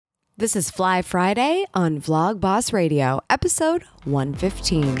This is Fly Friday on Vlog Boss Radio, episode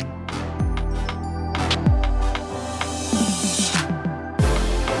 115.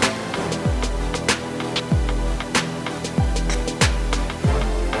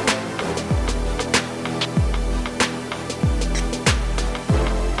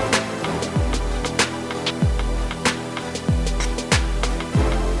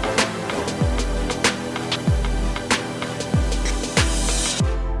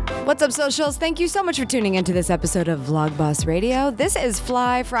 What's up, socials? Thank you so much for tuning into this episode of Vlog Boss Radio. This is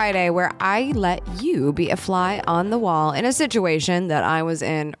Fly Friday, where I let you be a fly on the wall in a situation that I was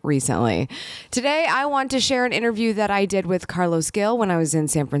in recently. Today, I want to share an interview that I did with Carlos Gil when I was in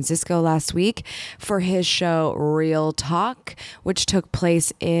San Francisco last week for his show Real Talk, which took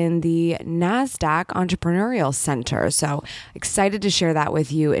place in the NASDAQ Entrepreneurial Center. So excited to share that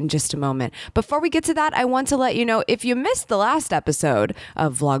with you in just a moment. Before we get to that, I want to let you know, if you missed the last episode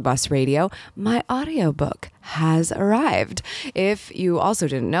of Vlog Boss Radio, my audiobook has arrived. If you also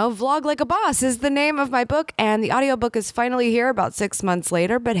didn't know, Vlog Like a Boss is the name of my book, and the audiobook is finally here about 6 months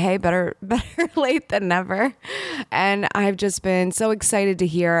later, but hey, better late than never. And I've just been so excited to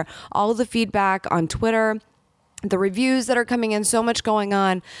hear all the feedback on Twitter, the reviews that are coming in, so much going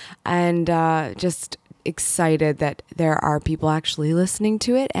on, and just excited that there are people actually listening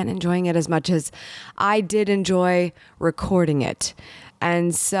to it and enjoying it as much as I did enjoy recording it.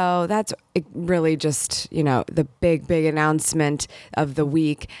 And so that's really just, the big announcement of the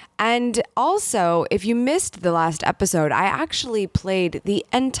week. And also, if you missed the last episode, I actually played the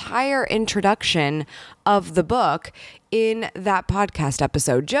entire introduction of the book in that podcast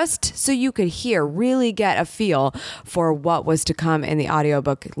episode, just so you could really get a feel for what was to come in the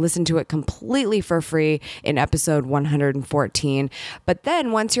audiobook. Listen to it completely for free in episode 114. But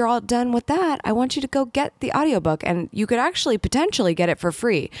then once you're all done with that, I want you to go get the audiobook, and you could actually potentially get it for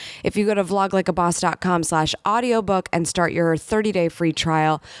free. If you go to vloglikeaboss.com/audiobook and start your 30-day free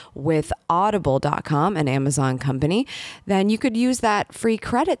trial with audible.com, an Amazon company, then you could use that free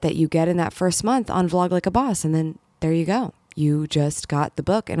credit that you get in that first month on Vlog Like a Boss, and then there you go. You just got the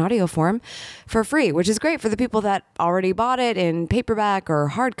book in audio form for free, which is great for the people that already bought it in paperback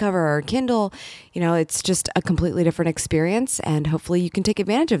or hardcover or Kindle. It's just a completely different experience, and hopefully you can take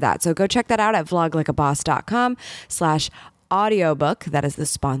advantage of that. So go check that out at vloglikeaboss.com/audiobook. That is the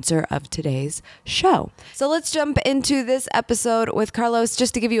sponsor of today's show. So let's jump into this episode with Carlos.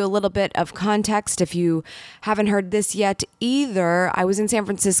 Just to give you a little bit of context, if you haven't heard this yet either, I was in San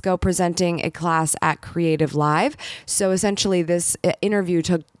Francisco presenting a class at Creative Live. So essentially this interview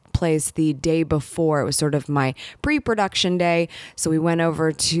took place the day before. It was sort of my pre-production day. So we went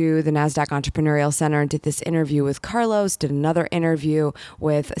over to the NASDAQ Entrepreneurial Center and did this interview with Carlos, did another interview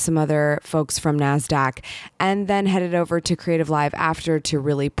with some other folks from NASDAQ, and then headed over to Creative Live after to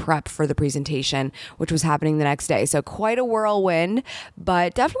really prep for the presentation, which was happening the next day. So quite a whirlwind,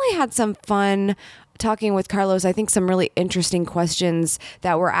 but definitely had some fun talking with Carlos. I think some really interesting questions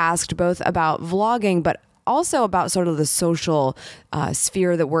that were asked, both about vlogging, but also about sort of the social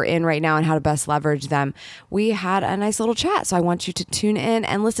sphere that we're in right now and how to best leverage them. We had a nice little chat, so I want you to tune in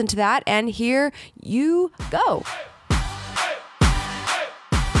and listen to that, and here you go.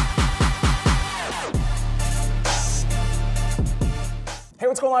 Hey,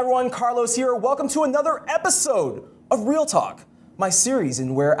 what's going on, everyone? Carlos here. Welcome to another episode of Real Talk, my series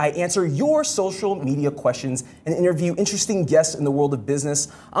in where I answer your social media questions and interview interesting guests in the world of business.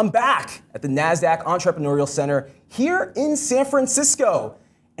 I'm back at the NASDAQ Entrepreneurial Center here in San Francisco.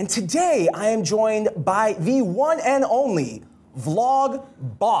 And today I am joined by the one and only Vlog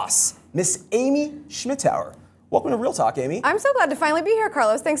Boss, Miss Amy Schmittauer. Welcome to Real Talk, Amy. I'm so glad to finally be here,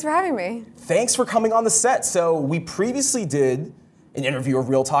 Carlos. Thanks for having me. Thanks for coming on the set. So we previously did an interview of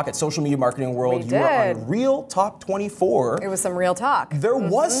Real Talk at Social Media Marketing World. You were on Real Talk 24. It was some real talk. There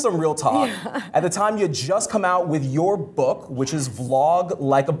was some real talk. Yeah. At the time, you had just come out with your book, which is Vlog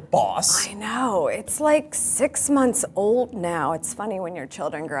Like a Boss. I know. It's like 6 months old now. It's funny when your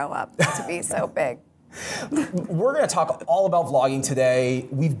children grow up to be so big. We're going to talk all about vlogging today.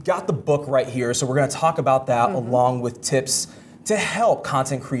 We've got the book right here, so we're going to talk about that along with tips to help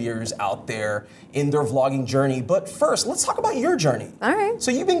content creators out there in their vlogging journey. But first, let's talk about your journey. All right.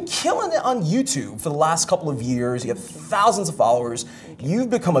 So you've been killing it on YouTube for the last couple of years. You have thousands of followers. You've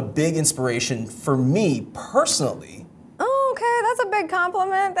become a big inspiration for me personally. Oh, okay. That's a big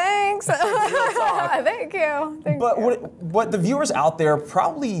compliment. Thanks. Thank you. But what the viewers out there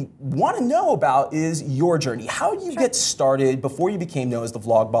probably want to know about is your journey. How did you get started before you became known as the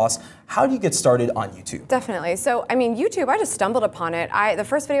Vlog Boss? How do you get started on YouTube? Definitely. So, I mean, YouTube, I just stumbled upon it. The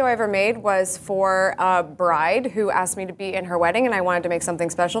first video I ever made was for a bride who asked me to be in her wedding, and I wanted to make something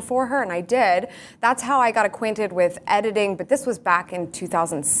special for her, and I did. That's how I got acquainted with editing, but this was back in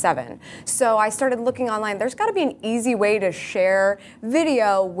 2007. So I started looking online. There's got to be an easy way to share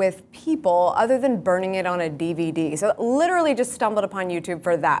video with people other than burning it on a DVD. So literally just stumbled upon YouTube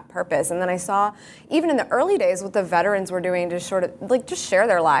for that purpose. And then I saw, even in the early days, what the veterans were doing to sort of like just share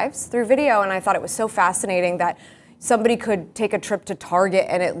their lives through video, and I thought it was so fascinating that somebody could take a trip to Target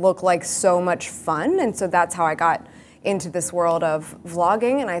and it looked like so much fun. And so that's how I got into this world of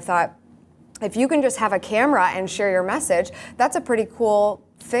vlogging, and I thought, if you can just have a camera and share your message, that's a pretty cool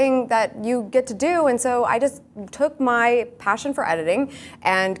thing that you get to do. And so I just took my passion for editing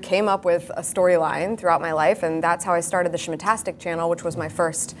and came up with a storyline throughout my life, and that's how I started the Schmatastic channel, which was my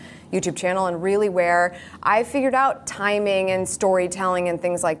first YouTube channel, and really where I figured out timing and storytelling and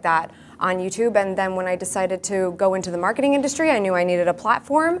things like that on YouTube. And then when I decided to go into the marketing industry, I knew I needed a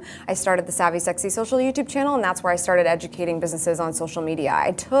platform. I started the Savvy Sexy Social YouTube channel, and that's where I started educating businesses on social media.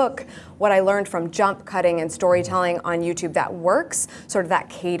 I took what I learned from jump cutting and storytelling on YouTube that works, sort of that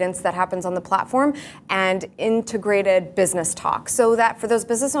cadence that happens on the platform, and integrated business talk, so that for those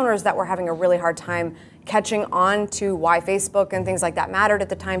business owners that were having a really hard time catching on to why Facebook and things like that mattered at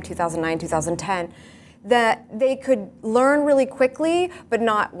the time, 2009, 2010, that they could learn really quickly but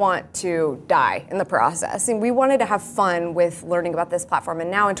not want to die in the process. And we wanted to have fun with learning about this platform.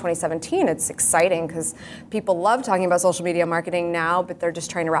 And now in 2017, it's exciting because people love talking about social media marketing now, but they're just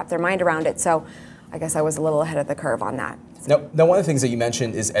trying to wrap their mind around it. So I guess I was a little ahead of the curve on that. Now, one of the things that you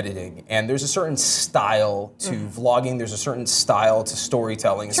mentioned is editing, and there's a certain style to vlogging, there's a certain style to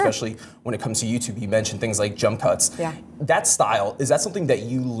storytelling, especially when it comes to YouTube. You mentioned things like jump cuts. Yeah. That style, is that something that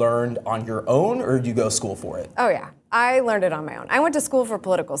you learned on your own, or did you go to school for it? Oh yeah, I learned it on my own. I went to school for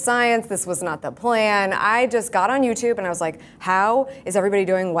political science. This was not the plan. I just got on YouTube and I was like, how is everybody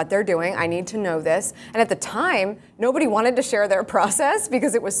doing what they're doing? I need to know this. And at the time, nobody wanted to share their process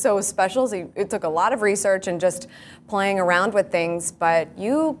because it was so special. So it took a lot of research and just playing around with things, but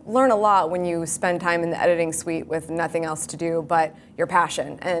you learn a lot when you spend time in the editing suite with nothing else to do but your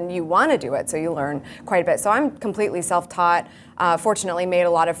passion, and you want to do it, so you learn quite a bit. So I'm completely self-taught. Fortunately, made a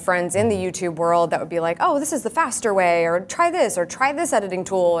lot of friends in the YouTube world that would be like, oh, this is the faster way, or try this editing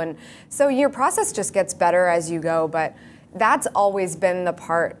tool. And so your process just gets better as you go, but that's always been the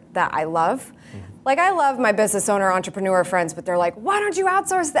part that I love. Like, I love my business owner, entrepreneur friends, but they're like, why don't you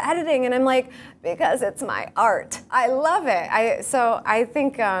outsource the editing? And I'm like, because it's my art. I love it. So I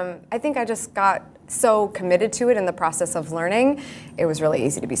think I just got so committed to it in the process of learning. It was really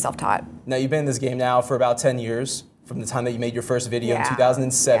easy to be self-taught. Now, you've been in this game now for about 10 years. From the time that you made your first video in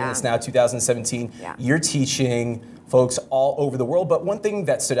 2007, it's now 2017. You're teaching folks all over the world. But one thing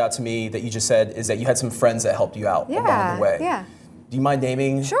that stood out to me that you just said is that you had some friends that helped you out along the way. Yeah. Do you mind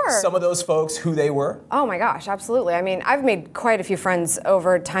naming some of those folks, who they were? Oh my gosh, absolutely. I mean, I've made quite a few friends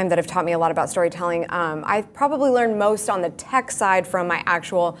over time that have taught me a lot about storytelling. I probably learned most on the tech side from my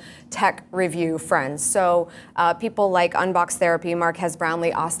actual tech review friends. So people like Unbox Therapy, Marquez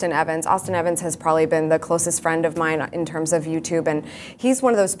Brownlee, Austin Evans. Austin Evans has probably been the closest friend of mine in terms of YouTube, and he's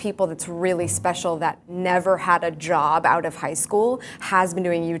one of those people that's really special that never had a job out of high school, has been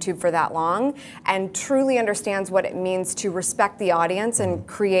doing YouTube for that long, and truly understands what it means to respect the audience and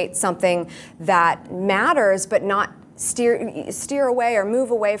create something that matters, but not steer away or move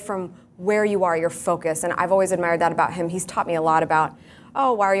away from where you are, your focus. And I've always admired that about him. He's taught me a lot about,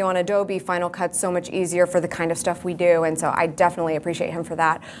 oh, why are you on Adobe? Final Cut's so much easier for the kind of stuff we do. And so I definitely appreciate him for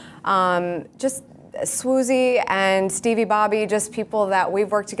that. Just Swoozie and Stevie Bobby, just people that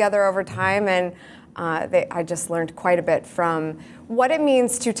we've worked together over time, and I just learned quite a bit from what it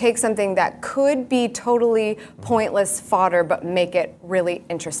means to take something that could be totally pointless fodder but make it really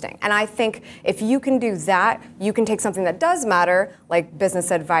interesting. And I think if you can do that, you can take something that does matter, like business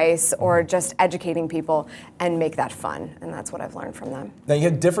advice or just educating people, and make that fun. And that's what I've learned from them. Now, you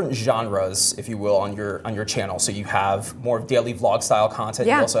have different genres, if you will, on your channel. So you have more daily vlog style content.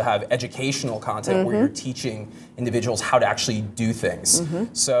 You also have educational content where you're teaching individuals how to actually do things.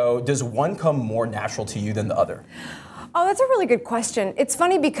 So does one come more natural to you than the other? Oh, that's a really good question. It's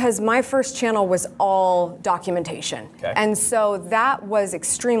funny because my first channel was all documentation. Okay. And so that was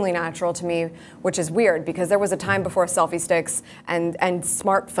extremely natural to me, which is weird because there was a time before selfie sticks and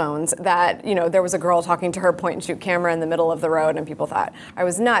smartphones that, there was a girl talking to her point and shoot camera in the middle of the road and people thought I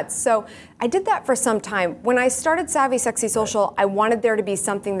was nuts. So I did that for some time. When I started Savvy Sexy Social, I wanted there to be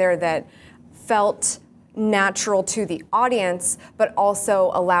something there that felt natural to the audience, but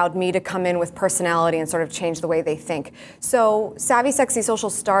also allowed me to come in with personality and sort of change the way they think. So Savvy Sexy Social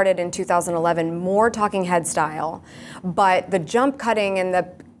started in 2011, more talking head style, but the jump cutting and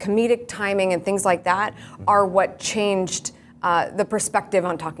the comedic timing and things like that are what changed the perspective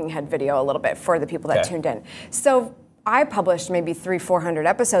on talking head video a little bit for the people that tuned in. So I published maybe 300-400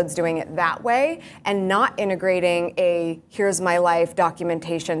 episodes doing it that way and not integrating a here's my life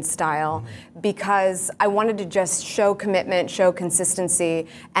documentation style because I wanted to just show commitment, show consistency,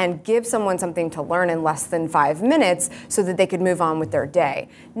 and give someone something to learn in less than 5 minutes so that they could move on with their day.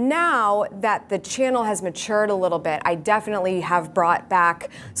 Now that the channel has matured a little bit, I definitely have brought back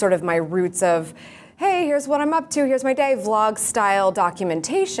sort of my roots of hey, here's what I'm up to, here's my day, vlog style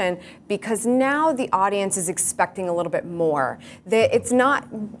documentation, because now the audience is expecting a little bit more. It's not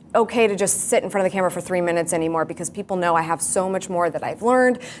okay to just sit in front of the camera for 3 minutes anymore because people know I have so much more that I've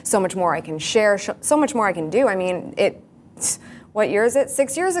learned, so much more I can share, so much more I can do. I mean, what year is it?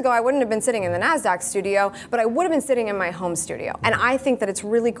 6 years ago, I wouldn't have been sitting in the NASDAQ studio, but I would have been sitting in my home studio. And I think that it's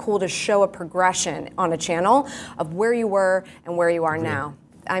really cool to show a progression on a channel of where you were and where you are now.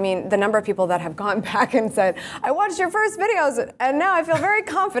 I mean, the number of people that have gone back and said, I watched your first videos, and now I feel very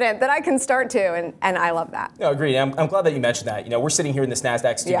confident that I can start to, and I love that. No, agreed. I'm glad that you mentioned that. We're sitting here in this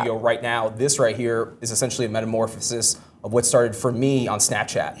NASDAQ studio right now. This right here is essentially a metamorphosis of what started for me on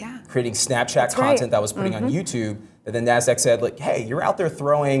Snapchat. Creating Snapchat content that I was putting on YouTube. And then NASDAQ said, like, hey, you're out there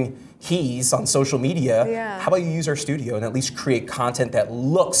throwing keys on social media. How about you use our studio and at least create content that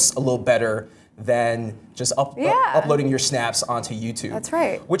looks a little better than just uploading your snaps onto YouTube. That's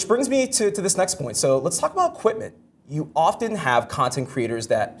right. Which brings me to this next point. So let's talk about equipment. You often have content creators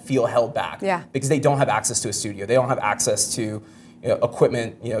that feel held back because they don't have access to a studio. They don't have access to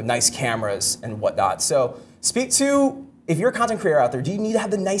equipment, nice cameras and whatnot. So speak to, if you're a content creator out there, do you need to have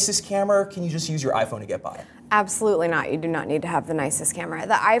the nicest camera? Can you just use your iPhone to get by? Absolutely not. You do not need to have the nicest camera.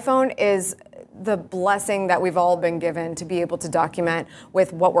 The iPhone is the blessing that we've all been given to be able to document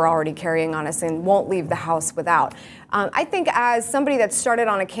with what we're already carrying on us and won't leave the house without. I think as somebody that started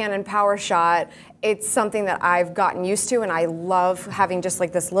on a Canon PowerShot, it's something that I've gotten used to, and I love having just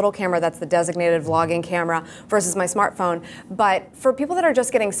like this little camera that's the designated vlogging camera versus my smartphone. But for people that are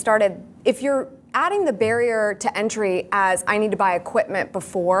just getting started, if you're adding the barrier to entry as I need to buy equipment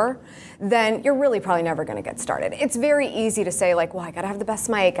before, then you're really probably never going to get started. It's very easy to say like, well, I got to have the best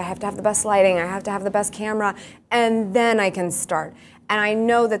mic, I have to have the best lighting, I have to have the best camera, and then I can start. And I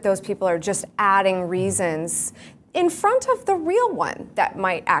know that those people are just adding reasons in front of the real one that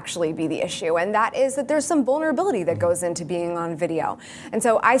might actually be the issue, and that is that there's some vulnerability that goes into being on video. And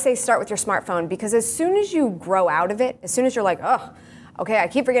so I say start with your smartphone, because as soon as you grow out of it, as soon as you're like, oh, okay, I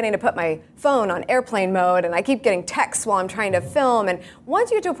keep forgetting to put my phone on airplane mode, and I keep getting texts while I'm trying to film, and once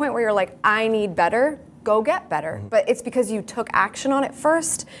you get to a point where you're like, I need better, go get better. But it's because you took action on it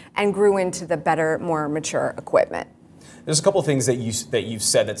first and grew into the better, more mature equipment. There's a couple of things that you've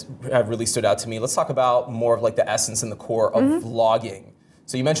said that have really stood out to me. Let's talk about more of like the essence and the core of vlogging.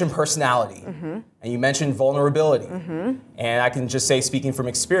 So you mentioned personality, and you mentioned vulnerability. And I can just say, speaking from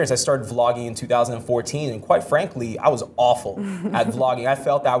experience, I started vlogging in 2014, and quite frankly, I was awful at vlogging. I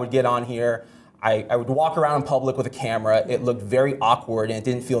felt that I would get on here, I would walk around in public with a camera, it looked very awkward and it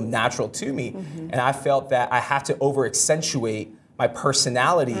didn't feel natural to me. And I felt that I had to over-accentuate my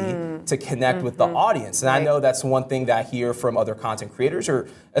personality to connect with the audience. And I know that's one thing that I hear from other content creators or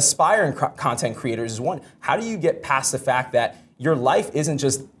aspiring content creators is one, how do you get past the fact that your life isn't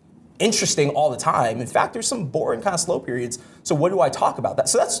just interesting all the time? In fact, there's some boring kind of slow periods. So what do I talk about?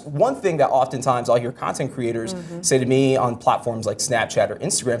 So that's one thing that oftentimes I'll hear content creators say to me on platforms like Snapchat or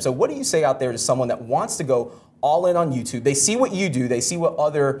Instagram. So what do you say out there to someone that wants to go all in on YouTube? They see what you do, they see what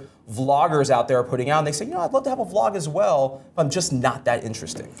other vloggers out there are putting out, and they say, you know, I'd love to have a vlog as well, but I'm just not that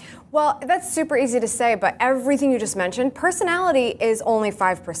interesting. Well, that's super easy to say, but everything you just mentioned, personality is only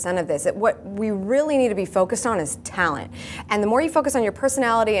 5% of this. What we really need to be focused on is talent. And the more you focus on your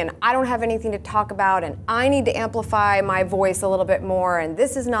personality and I don't have anything to talk about and I need to amplify my voice a little bit more and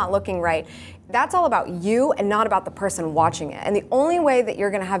this is not looking right, That's all about you and not about the person watching it. And the only way that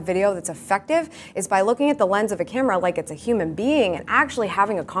you're gonna have video that's effective is by looking at the lens of a camera like it's a human being and actually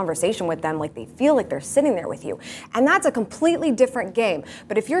having a conversation with them like they feel like they're sitting there with you. And that's a completely different game.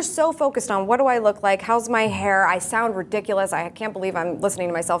 But if you're so focused on what do I look like, how's my hair, I sound ridiculous, I can't believe I'm listening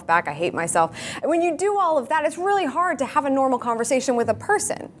to myself back, I hate myself. And when you do all of that, it's really hard to have a normal conversation with a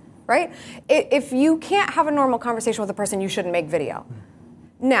person, right? If you can't have a normal conversation with a person, you shouldn't make video.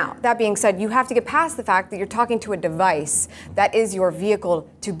 Now, that being said, you have to get past the fact that you're talking to a device that is your vehicle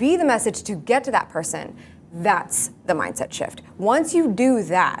to be the message to get to that person. That's the mindset shift. Once you do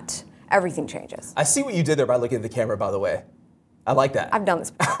that, everything changes. I see what you did there by looking at the camera, by the way. I like that. I've done this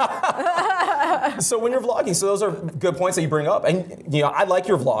before. So when you're vlogging, so those are good points that you bring up. And I like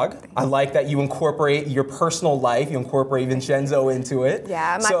your vlog. I like that you incorporate your personal life. You incorporate Vincenzo into it.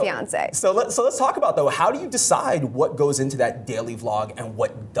 Yeah, my fiance. So let's talk about, though, how do you decide what goes into that daily vlog and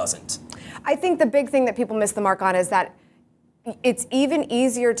what doesn't? I think the big thing that people miss the mark on is that it's even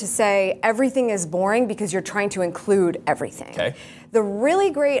easier to say everything is boring because you're trying to include everything. Okay. The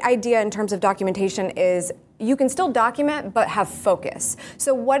really great idea in terms of documentation is you can still document but have focus.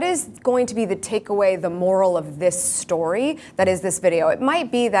 So what is going to be the takeaway, the moral of this story that is this video? It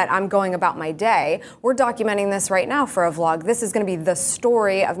might be that I'm going about my day. We're documenting this right now for a vlog. This is going to be the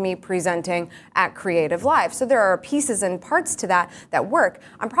story of me presenting at Creative Live. So there are pieces and parts to that that work.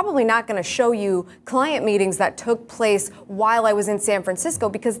 I'm probably not going to show you client meetings that took place while I was in San Francisco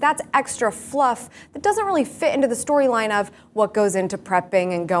because that's extra fluff that doesn't really fit into the storyline of what goes into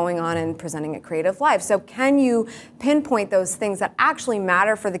prepping and going on and presenting at Creative Live. So can you pinpoint those things that actually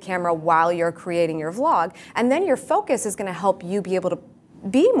matter for the camera while you're creating your vlog? And then your focus is going to help you be able to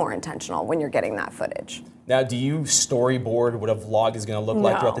be more intentional when you're getting that footage. Now, do you storyboard what a vlog is going to look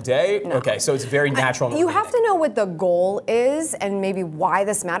like throughout the day? No. Okay, so it's very natural. You have to know what the goal is and maybe why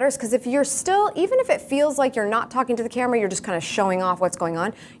this matters, because if you're still, even if it feels like you're not talking to the camera, you're just kind of showing off what's going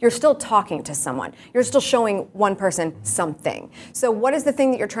on, you're still talking to someone. You're still showing one person something. So what is the thing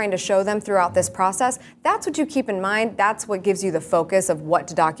that you're trying to show them throughout this process? That's what you keep in mind. That's what gives you the focus of what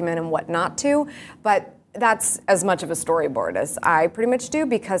to document and what not to. But that's as much of a storyboard as I pretty much do,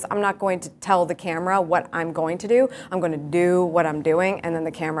 because I'm not going to tell the camera what I'm going to do. I'm going to do what I'm doing, and then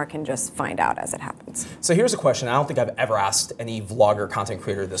the camera can just find out as it happens. So here's a question. I don't think I've ever asked any vlogger, content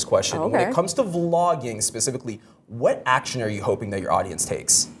creator this question. Okay. When it comes to vlogging specifically, what action are you hoping that your audience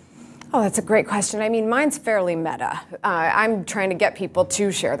takes? Oh, that's a great question. I mean, mine's fairly meta. I'm trying to get people to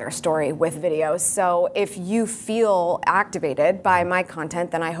share their story with videos. So if you feel activated by my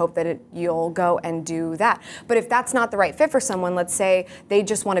content, then I hope that you'll go and do that. But if that's not the right fit for someone, let's say they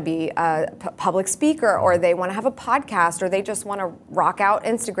just want to be a public speaker, or they want to have a podcast, or they just want to rock out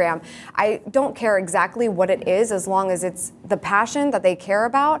Instagram. I don't care exactly what it is, as long as it's the passion that they care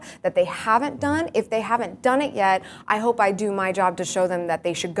about, that they haven't done. If they haven't done it yet, I hope I do my job to show them that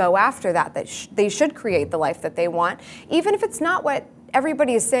they should go after that they should create the life that they want, even if it's not what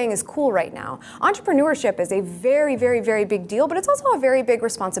everybody is saying is cool right now. Entrepreneurship is a very, very, very big deal, but it's also a very big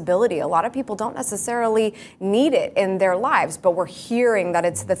responsibility. A lot of people don't necessarily need it in their lives, but we're hearing that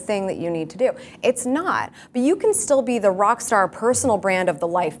it's the thing that you need to do. It's not, but you can still be the rock star personal brand of the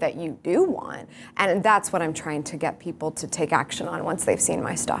life that you do want, and that's what I'm trying to get people to take action on once they've seen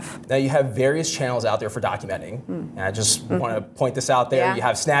my stuff. Now, you have various channels out there for documenting, and I just want to point this out there. Yeah. You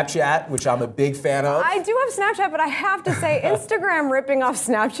have Snapchat, which I'm a big fan of. I do have Snapchat, but I have to say Instagram ripping off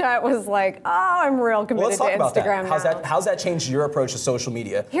Snapchat was like, oh, I'm real committed to Instagram now. How's that changed your approach to social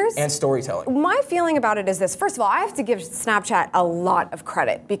media and storytelling? My feeling about it is this. First of all, I have to give Snapchat a lot of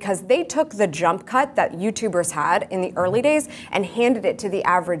credit, because they took the jump cut that YouTubers had in the early days and handed it to the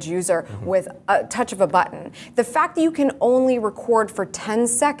average user with a touch of a button. The fact that you can only record for 10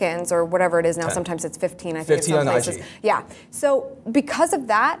 seconds or whatever it is now, 10. Sometimes it's 15, I think. 15 on IG. Yeah. So because of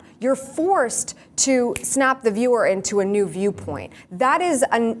that, you're forced to snap the viewer into a new viewpoint. That is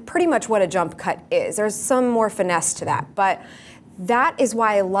pretty much what a jump cut is. There's some more finesse to that, but that is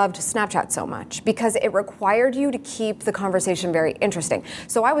why I loved Snapchat so much, because it required you to keep the conversation very interesting.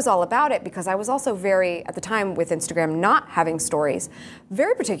 So I was all about it, because I was also very, at the time with Instagram not having stories,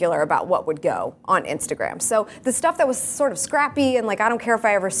 very particular about what would go on Instagram. So the stuff that was sort of scrappy and like, I don't care if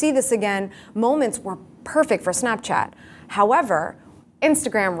I ever see this again, moments were perfect for Snapchat. However,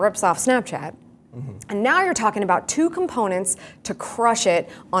 Instagram rips off Snapchat, And now you're talking about two components to crush it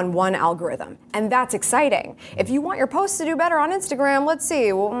on one algorithm. And that's exciting. If you want your posts to do better on Instagram, let's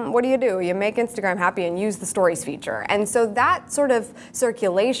see, well, what do? You make Instagram happy and use the stories feature. And so that sort of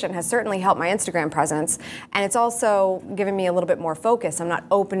circulation has certainly helped my Instagram presence. And it's also given me a little bit more focus. I'm not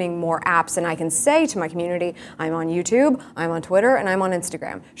opening more apps, and I can say to my community, I'm on YouTube, I'm on Twitter, and I'm on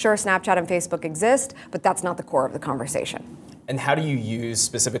Instagram. Sure, Snapchat and Facebook exist, but that's not the core of the conversation. And how do you use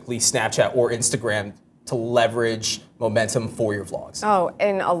specifically Snapchat or Instagram to leverage momentum for your vlogs? Oh,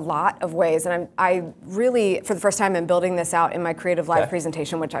 in a lot of ways. And I really, for the first time, am building this out in my Creative Live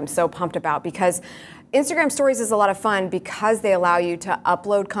presentation, which I'm so pumped about, because Instagram Stories is a lot of fun because they allow you to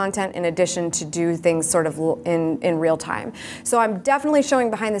upload content in addition to do things sort of in real time. So I'm definitely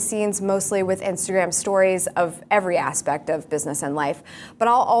showing behind the scenes mostly with Instagram Stories of every aspect of business and life. But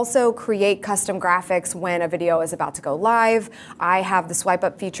I'll also create custom graphics when a video is about to go live. I have the swipe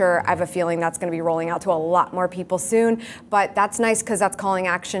up feature. I have a feeling that's going to be rolling out to a lot more people soon. But that's nice because that's calling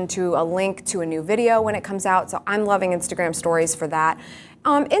action to a link to a new video when it comes out. So I'm loving Instagram Stories for that.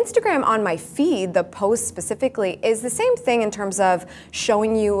 Instagram on my feed, the post specifically, is the same thing in terms of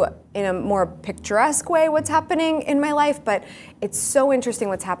showing you in a more picturesque way what's happening in my life, but it's so interesting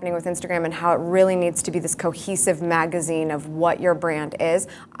what's happening with Instagram and how it really needs to be this cohesive magazine of what your brand is.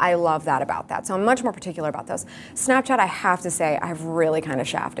 I love that about that. So I'm much more particular about those. Snapchat, I have to say, I've really kind of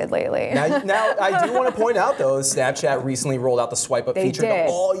shafted lately. Now I do want to point out, though, Snapchat recently rolled out the swipe up feature to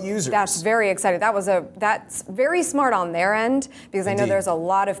all users. That's very exciting. That's very smart on their end, because I know there's a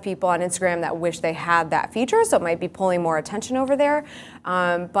lot of people on Instagram that wish they had that feature, so it might be pulling more attention over there.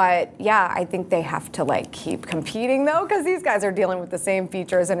 But yeah, I think they have to keep competing though, because these guys are dealing with the same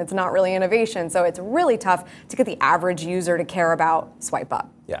features and it's not really innovation. So it's really tough to get the average user to care about swipe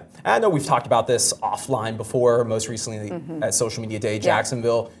up. Yeah, and I know we've talked about this offline before, most recently at Social Media Day,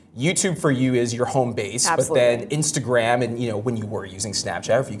 Jacksonville. YouTube for you is your home base, Absolutely. But then Instagram, and when you were using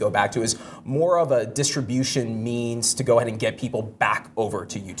Snapchat, if you go back to, is more of a distribution means to go ahead and get people back over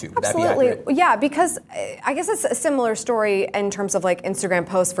to YouTube. Would Absolutely, that be accurate? yeah. Because I guess it's a similar story in terms of Instagram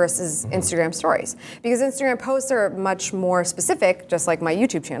posts versus Instagram Stories. Because Instagram posts are much more specific, just like my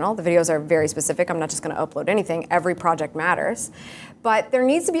YouTube channel. The videos are very specific. I'm not just going to upload anything. Every project matters. But there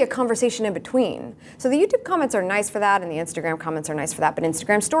needs to be a conversation in between. So the YouTube comments are nice for that, and the Instagram comments are nice for that. But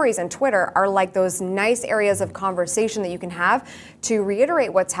Instagram Stories and Twitter are like those nice areas of conversation that you can have to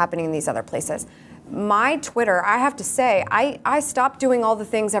reiterate what's happening in these other places. My Twitter, I have to say, I stopped doing all the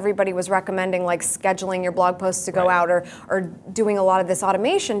things everybody was recommending, like scheduling your blog posts to go out or doing a lot of this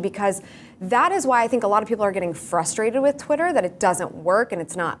automation, because that is why I think a lot of people are getting frustrated with Twitter, that it doesn't work and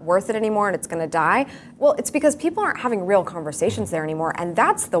it's not worth it anymore and it's going to die. Well, it's because people aren't having real conversations there anymore. And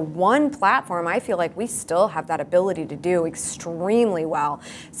that's the one platform I feel like we still have that ability to do extremely well.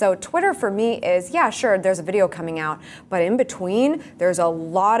 So Twitter for me is, yeah, sure, there's a video coming out, but in between, there's a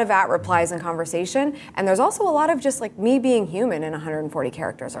lot of @replies and conversation. And there's also a lot of just me being human in 140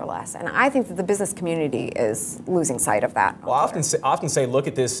 characters or less. And I think that the business community is losing sight of that. Well, I often say, look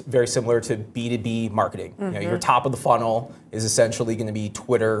at this very similar to B2B marketing. Your top of the funnel is essentially going to be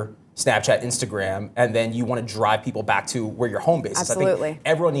Twitter, Snapchat, Instagram, and then you want to drive people back to where your home base is. Absolutely. I think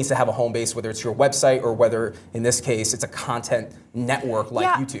everyone needs to have a home base, whether it's your website or whether, in this case, it's a content network like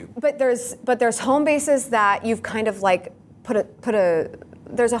YouTube. But there's home bases that you've kind of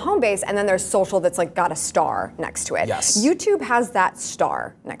there's a home base, and then there's social that's got a star next to it. Yes. YouTube has that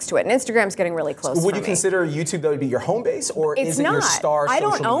star next to it, and Instagram's getting really close. So would you consider YouTube though to be your home base, or It's is it not. your star? I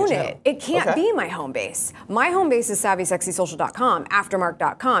don't social own media it. channel? It can't be my home base. My home base is SavvySexySocial.com,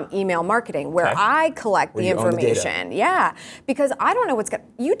 Aftermark.com, email marketing, where I collect the you own the data. information. Yeah, because I don't know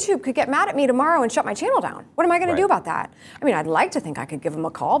YouTube could get mad at me tomorrow and shut my channel down. What am I going to do about that? I mean, I'd like to think I could give them a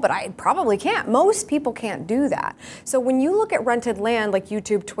call, but I probably can't. Most people can't do that. So when you look at rented land like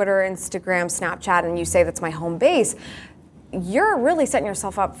YouTube, Twitter, Instagram, Snapchat, and you say that's my home base, you're really setting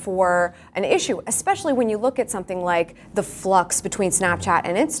yourself up for an issue, especially when you look at something like the flux between Snapchat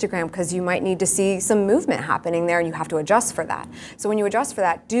and Instagram, because you might need to see some movement happening there and you have to adjust for that. So when you adjust for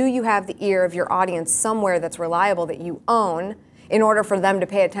that, do you have the ear of your audience somewhere that's reliable that you own in order for them to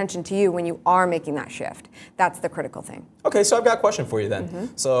pay attention to you when you are making that shift? That's the critical thing. Okay, so I've got a question for you then.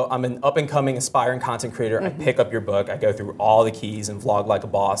 So I'm an up-and-coming aspiring content creator. I pick up your book. I go through all the keys and vlog like a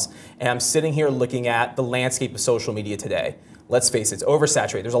boss. And I'm sitting here looking at the landscape of social media today. Let's face it, it's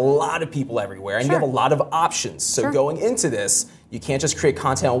oversaturated. There's a lot of people everywhere, and you have a lot of options. So going into this, you can't just create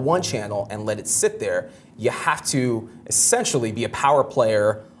content on one channel and let it sit there. You have to essentially be a power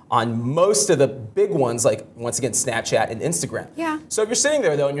player on most of the big ones, like, once again, Snapchat and Instagram. Yeah. So if you're sitting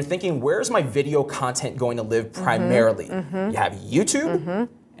there, though, and you're thinking, where's my video content going to live primarily? You have YouTube,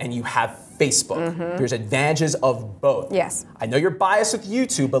 and you have Facebook. There's advantages of both. Yes. I know you're biased with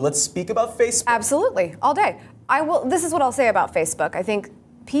YouTube, but let's speak about Facebook. Absolutely, all day. This is what I'll say about Facebook. I think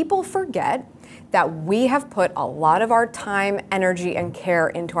people forget that we have put a lot of our time, energy, and care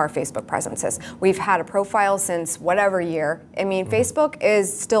into our Facebook presences. We've had a profile since whatever year. I mean, Facebook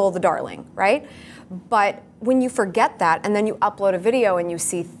is still the darling, right? But when you forget that and then you upload a video and you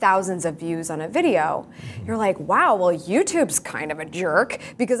see thousands of views on a video, you're like, wow, well, YouTube's kind of a jerk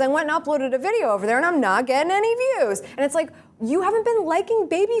because I went and uploaded a video over there and I'm not getting any views. And it's like, you haven't been liking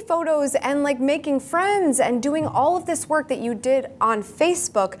baby photos and like making friends and doing all of this work that you did on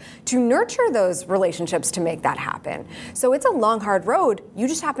Facebook to nurture those relationships to make that happen. So it's a long, hard road. You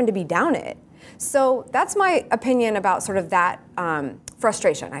just happen to be down it. So that's my opinion about sort of that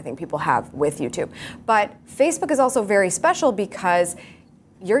frustration I think people have with YouTube. But Facebook is also very special because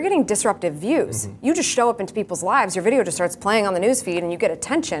you're getting disruptive views. You just show up into people's lives, your video just starts playing on the news feed and you get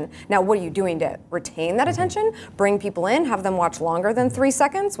attention. Now, what are you doing to retain that attention? Bring people in, have them watch longer than 3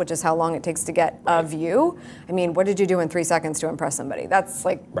 seconds, which is how long it takes to get a view. I mean, what did you do in 3 seconds to impress somebody? That's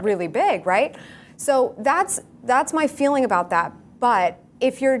like really big, right? So that's my feeling about that. But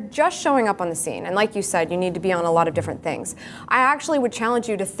if you're just showing up on the scene, and like you said, you need to be on a lot of different things, I actually would challenge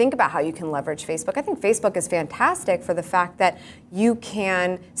you to think about how you can leverage Facebook. I think Facebook is fantastic for the fact that you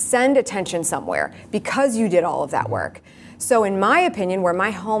can send attention somewhere because you did all of that work. So in my opinion, where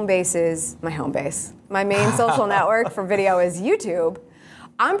my home base, my main social network for video is YouTube,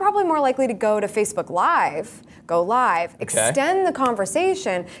 I'm probably more likely to go to Facebook Live, extend the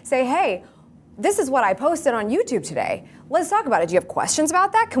conversation, say, hey, this is what I posted on YouTube today. Let's talk about it. Do you have questions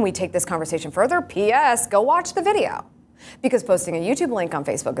about that? Can we take this conversation further? P.S. Go watch the video. Because posting a YouTube link on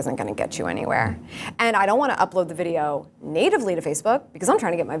Facebook isn't going to get you anywhere. And I don't want to upload the video natively to Facebook because I'm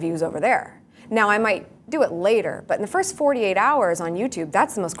trying to get my views over there. Now, I might do it later, but in the first 48 hours on YouTube,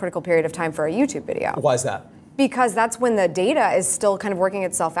 that's the most critical period of time for a YouTube video. Why is that? Because that's when the data is still kind of working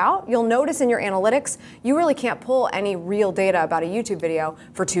itself out. You'll notice in your analytics, you really can't pull any real data about a YouTube video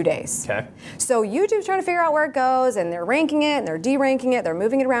for 2 days. Okay. So YouTube's trying to figure out where it goes, and they're ranking it, and they're deranking it, they're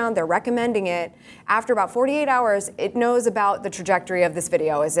moving it around, they're recommending it. After about 48 hours, it knows about the trajectory of this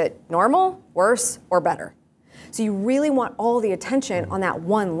video. Is it normal, worse, or better? So you really want all the attention on that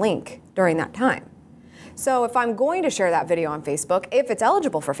one link during that time. So if I'm going to share that video on Facebook, if it's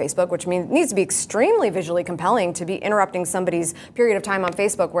eligible for Facebook, which means it needs to be extremely visually compelling to be interrupting somebody's period of time on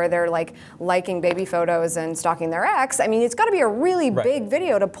Facebook where they're like liking baby photos and stalking their ex, I mean, it's got to be a really big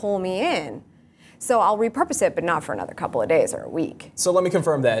video to pull me in. So I'll repurpose it, but not for another couple of days or a week. So let me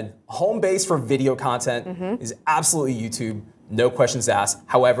confirm then, home base for video content is absolutely YouTube, no questions asked.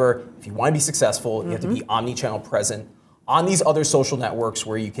 However, if you want to be successful, you have to be omni-channel present on these other social networks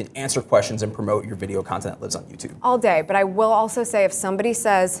where you can answer questions and promote your video content that lives on YouTube. All day, but I will also say if somebody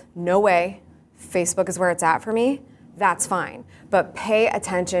says, no way, Facebook is where it's at for me, that's fine. But pay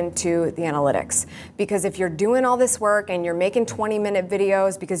attention to the analytics. Because if you're doing all this work and you're making 20-minute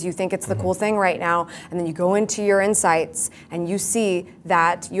videos because you think it's the cool thing right now, and then you go into your insights and you see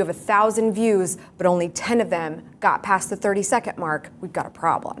that you have 1,000 views, but only 10 of them got past the 30-second mark, we've got a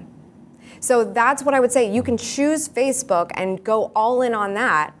problem. So that's what I would say. You can choose Facebook and go all in on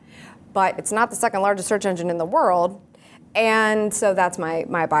that, but it's not the second largest search engine in the world. And so that's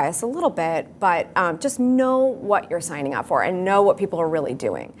my bias a little bit, but just know what you're signing up for and know what people are really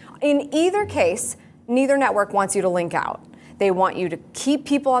doing. In either case, neither network wants you to link out. They want you to keep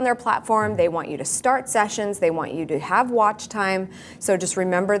people on their platform. They want you to start sessions. They want you to have watch time. So just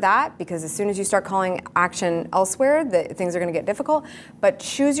remember that, because as soon as you start calling action elsewhere, things are going to get difficult. But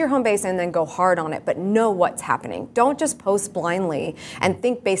choose your home base and then go hard on it, but know what's happening. Don't just post blindly and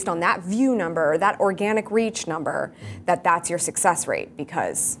think based on that view number or that organic reach number that that's your success rate,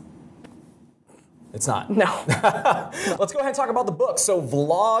 because it's not. No. Let's go ahead and talk about the book. So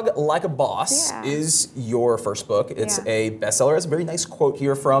Vlog Like a Boss is your first book. It's a bestseller. It's a very nice quote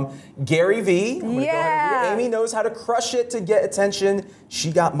here from Gary Vee. I'm gonna go ahead and read it. Amy knows how to crush it to get attention.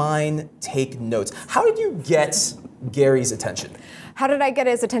 She got mine. Take notes. How did you get Gary's attention? How did I get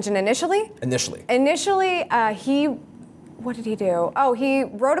his attention initially? Initially, what did he do? Oh, he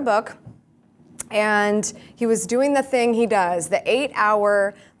wrote a book. And he was doing the thing he does, the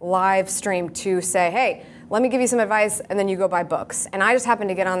 8-hour live stream to say, hey, let me give you some advice, and then you go buy books. And I just happened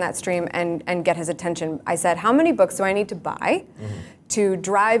to get on that stream and get his attention. I said, how many books do I need to buy to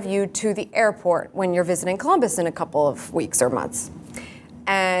drive you to the airport when you're visiting Columbus in a couple of weeks or months?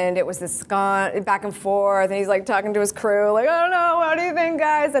 And it was this back and forth, and he's like talking to his crew, like, I don't know, what do you think,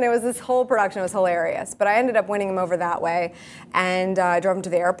 guys? And it was this whole production. It was hilarious. But I ended up winning him over that way, and I drove him to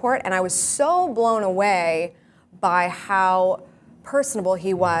the airport, and I was so blown away by how personable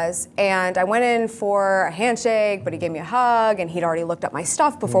he was. And I went in for a handshake, but he gave me a hug, and he'd already looked up my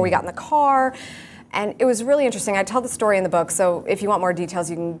stuff before we got in the car. And it was really interesting. I tell the story in the book, so if you want more details,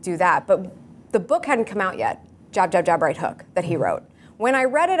 you can do that. But the book hadn't come out yet, Jab, Jab, Jab, Right Hook, that he wrote. When I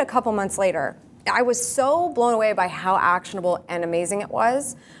read it a couple months later, I was so blown away by how actionable and amazing it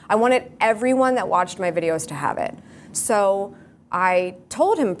was. I wanted everyone that watched my videos to have it. So I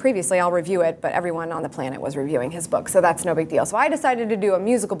told him previously I'll review it, but everyone on the planet was reviewing his book, so that's no big deal. So I decided to do a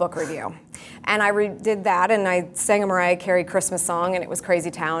musical book review. And I did that, and I sang a Mariah Carey Christmas song, and it was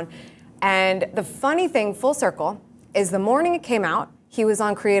Crazy Town. And the funny thing, full circle, is the morning it came out, he was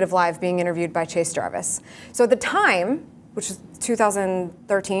on Creative Live being interviewed by Chase Jarvis. So at the time, which was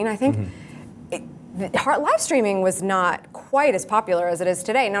 2013, I think, live streaming was not quite as popular as it is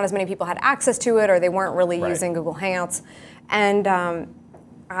today. Not as many people had access to it, or they weren't really using Google Hangouts. And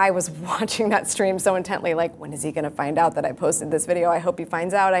I was watching that stream so intently, like, when is he going to find out that I posted this video? I hope he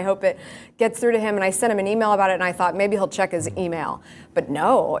finds out. I hope it gets through to him. And I sent him an email about it, and I thought maybe he'll check his email. But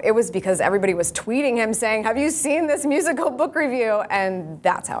no, it was because everybody was tweeting him saying, have you seen this musical book review? And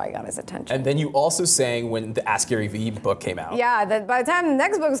that's how I got his attention. And then you also sang when the Ask Gary Vee book came out. Yeah, by the time the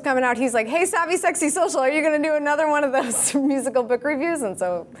next book was coming out, he's like, hey, Savvy Sexy Social, are you going to do another one of those musical book reviews? And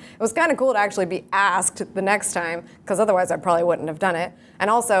so it was kind of cool to actually be asked the next time, because otherwise I probably wouldn't have done it. And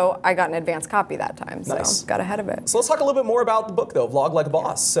also, I got an advance copy that time, so got ahead of it. So let's talk a little bit more about the book, though, Vlog Like a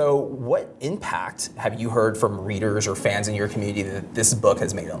Boss. So what impact have you heard from readers or fans in your community that this book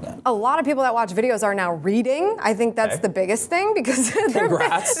has made on them? A lot of people that watch videos are now reading. I think that's the biggest thing, because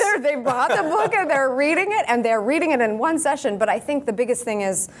they bought the book and they're reading it, and they're reading it in one session. But I think the biggest thing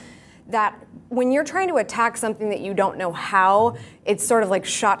is that when you're trying to attack something that you don't know how, it's sort of like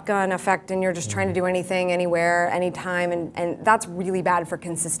shotgun effect, and you're just trying to do anything, anywhere, anytime, and that's really bad for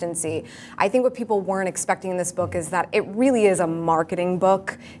consistency. I think what people weren't expecting in this book is that it really is a marketing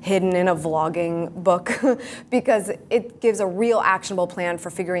book hidden in a vlogging book, because it gives a real actionable plan for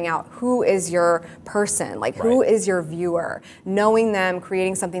figuring out who is your person, like who is your viewer, knowing them,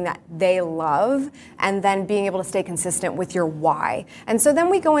 creating something that they love, and then being able to stay consistent with your why. And so then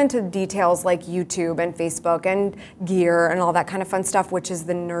we go into details like YouTube and Facebook and gear and all that kind of fun stuff, which is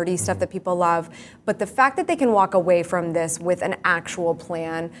the nerdy stuff that people love. But the fact that they can walk away from this with an actual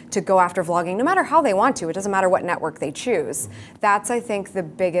plan to go after vlogging, no matter how they want to, it doesn't matter what network they choose. That's, I think, the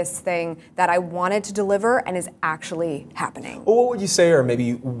biggest thing that I wanted to deliver and is actually happening. Well, what would you say are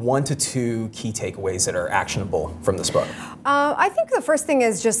maybe 1 to 2 key takeaways that are actionable from this book? I think the first thing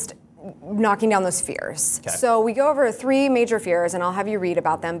is just knocking down those fears. Okay. So we go over 3 major fears, and I'll have you read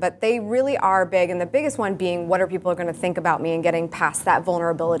about them, but they really are big, and the biggest one being what are people going to think about me, and getting past that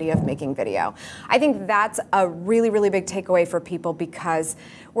vulnerability of making video. I think that's a really, really big takeaway for people, because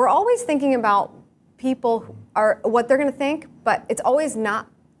we're always thinking about people what they're going to think, but it's always not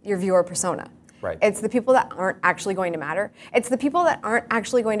your viewer persona. Right. It's the people that aren't actually going to matter. It's the people that aren't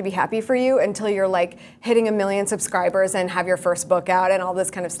actually going to be happy for you until you're like hitting 1 million subscribers and have your first book out and all this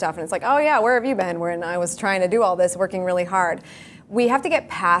kind of stuff. And it's like, oh yeah, where have you been when I was trying to do all this, working really hard? We have to get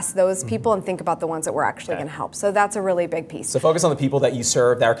past those people and think about the ones that we're actually going to help. So that's a really big piece. So focus on the people that you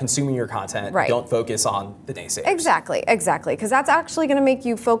serve, that are consuming your content. Right. Don't focus on the naysayers. Exactly. Because that's actually going to make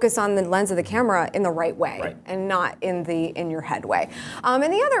you focus on the lens of the camera in the right way, and not in your head way. And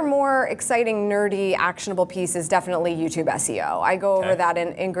the other more exciting, nerdy, actionable piece is definitely YouTube SEO. I go over that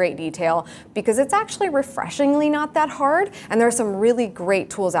in great detail, because it's actually refreshingly not that hard, and there are some really great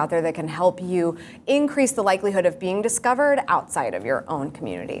tools out there that can help you increase the likelihood of being discovered outside of your own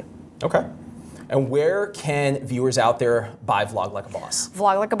community. Okay. And where can viewers out there buy Vlog Like a Boss?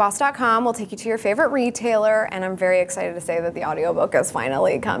 Vloglikeaboss.com will take you to your favorite retailer, and I'm very excited to say that the audiobook is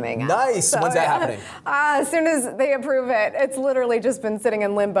finally coming out. Nice. So, when's that happening? As soon as they approve it. It's literally just been sitting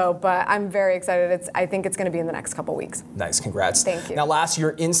in limbo, but I'm very excited. I think it's going to be in the next couple weeks. Nice. Congrats. Thank you. Now, last,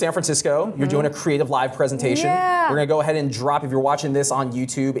 you're in San Francisco. You're doing a Creative Live presentation. Yeah. We're going to go ahead and drop, if you're watching this on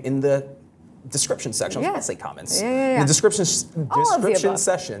YouTube, in the description section. I was going to say comments. Yeah. In the description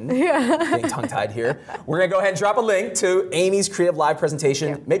session, getting tongue-tied here, we're going to go ahead and drop a link to Amy's Creative Live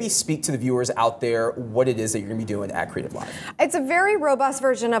presentation. Maybe speak to the viewers out there what it is that you're going to be doing at Creative Live. It's a very robust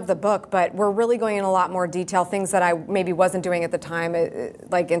version of the book, but we're really going in a lot more detail, things that I maybe wasn't doing at the time,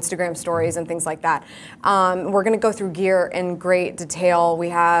 like Instagram stories and things like that. We're going to go through gear in great detail. We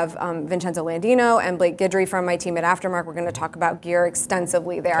have Vincenzo Landino and Blake Guidry from my team at Aftermark. We're going to talk about gear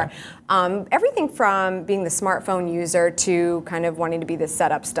extensively there. Everything from being the smartphone user to kind of wanting to be the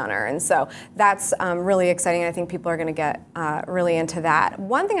setup stunner. And so that's really exciting. I think people are going to get really into that.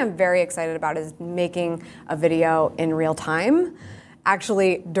 One thing I'm very excited about is making a video in real time.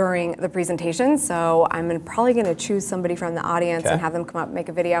 actually during the presentation. So I'm probably going to choose somebody from the audience and have them come up and make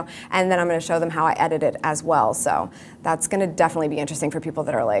a video. And then I'm going to show them how I edit it as well. So that's going to definitely be interesting for people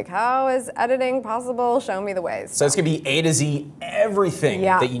that are like, how is editing possible? Show me the ways. So it's going to be A to Z, everything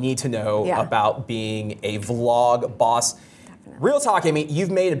that you need to know about being a vlog boss. Real talk, Amy, you've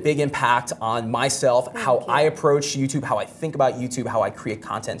made a big impact on myself, how I approach YouTube, how I think about YouTube, how I create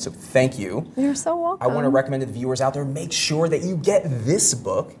content. So thank you. You're so welcome. I want to recommend to the viewers out there, make sure that you get this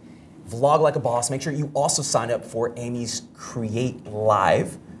book, Vlog Like a Boss. Make sure you also sign up for Amy's Create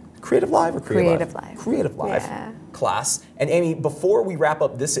Live. Creative Live or Creative Live? Creative Live class. And Amy, before we wrap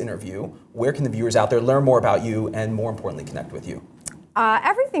up this interview, where can the viewers out there learn more about you and more importantly, connect with you?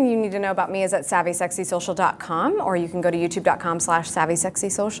 Everything you need to know about me is at SavvySexySocial.com, or you can go to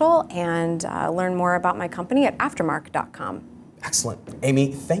YouTube.com/SavvySexySocial and learn more about my company at Aftermark.com. Excellent.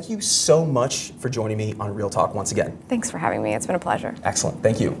 Amy, thank you so much for joining me on Real Talk once again. Thanks for having me. It's been a pleasure. Excellent.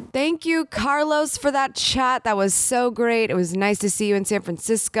 Thank you. Thank you, Carlos, for that chat. That was so great. It was nice to see you in San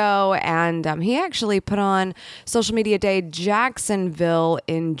Francisco. And he actually put on Social Media Day Jacksonville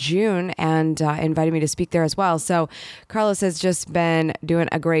in June and invited me to speak there as well. So Carlos has just been doing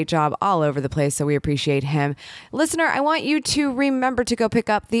a great job all over the place. So we appreciate him. Listener, I want you to remember to go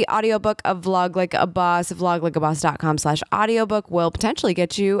pick up the audiobook of Vlog Like a Boss. vloglikeaboss.com/audiobook will potentially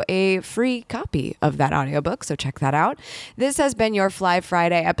get you a free copy of that audiobook, so check that out. This has been your Fly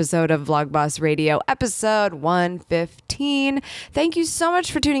Friday episode of Vlog Boss Radio, episode 115. Thank you so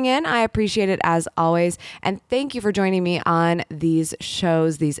much for tuning in. I appreciate it as always, and thank you for joining me on these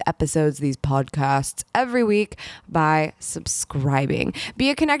shows, these episodes, these podcasts every week by subscribing. Be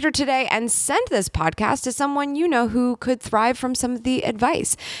a connector today and send this podcast to someone you know who could thrive from some of the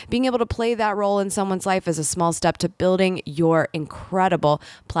advice. Being able to play that role in someone's life is a small step to building your incredible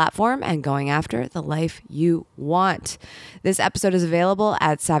platform and going after the life you want. This episode is available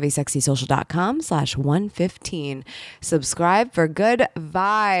at SavvySexySocial.com/115. Subscribe for good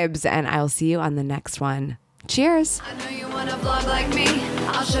vibes, and I'll see you on the next one. Cheers. I know you wanna vlog like me.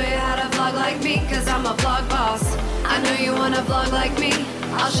 I'll show you how to vlog like me, cause I'm a vlog boss. I know you wanna vlog like me.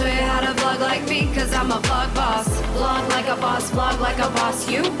 I'll show you how to vlog like me, cause I'm a vlog boss. Vlog like a boss, vlog like a boss,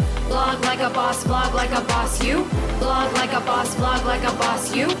 you. Vlog like a boss, vlog like a boss, you. Vlog like a boss, vlog like a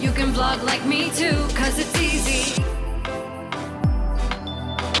boss, you. You can vlog like me too, cause it's easy.